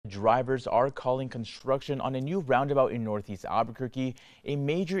drivers are calling construction on a new roundabout in Northeast Albuquerque a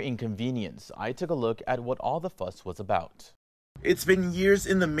major inconvenience. I took a look at what all the fuss was about. It's been years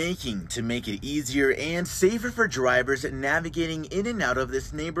in the making to make it easier and safer for drivers navigating in and out of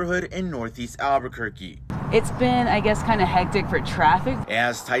this neighborhood in Northeast Albuquerque. It's been, I guess, kind of hectic for traffic.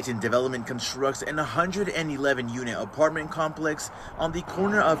 As Titan Development constructs an 111-unit apartment complex on the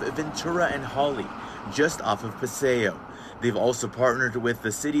corner of Ventura and Holly, just off of Paseo. They've also partnered with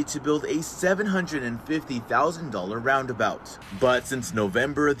the city to build a $750,000 roundabout. But since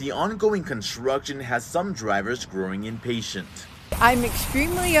November, the ongoing construction has some drivers growing impatient. I'm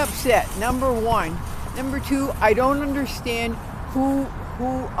extremely upset, number one. Number two, I don't understand who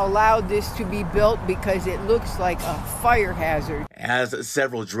allowed this to be built because it looks like a fire hazard. As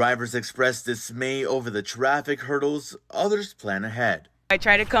several drivers expressed dismay over the traffic hurdles, others plan ahead. I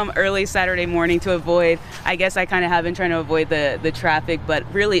try to come early Saturday morning to avoid, I guess I kind of have been trying to avoid the traffic, but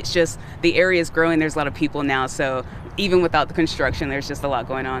really it's just the area is growing. There's a lot of people now, so even without the construction, there's just a lot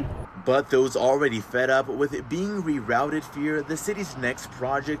going on. But those already fed up with it being rerouted fear the city's next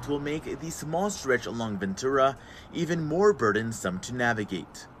project will make the small stretch along Ventura even more burdensome to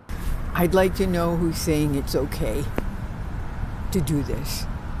navigate. I'd like to know who's saying it's okay to do this,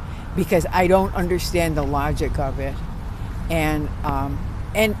 because I don't understand the logic of it. And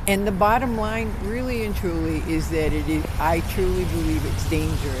the bottom line, really and truly, is that I truly believe it's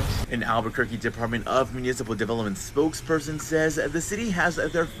dangerous. An Albuquerque Department of Municipal Development spokesperson says the city has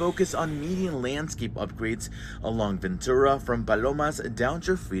their focus on median landscape upgrades along Ventura from Palomas down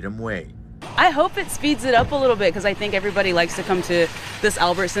to Freedom Way. I hope it speeds it up a little bit because I think everybody likes to come to this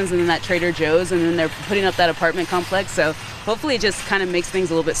Albertsons and then that Trader Joe's, and then they're putting up that apartment complex. So hopefully it just kind of makes things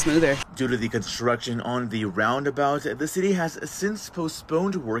a little bit smoother. Due to the construction on the roundabout, the city has since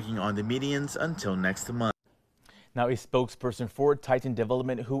postponed working on the medians until next month. Now, a spokesperson for Titan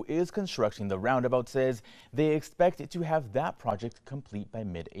Development, who is constructing the roundabout, says they expect to have that project complete by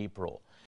mid-April.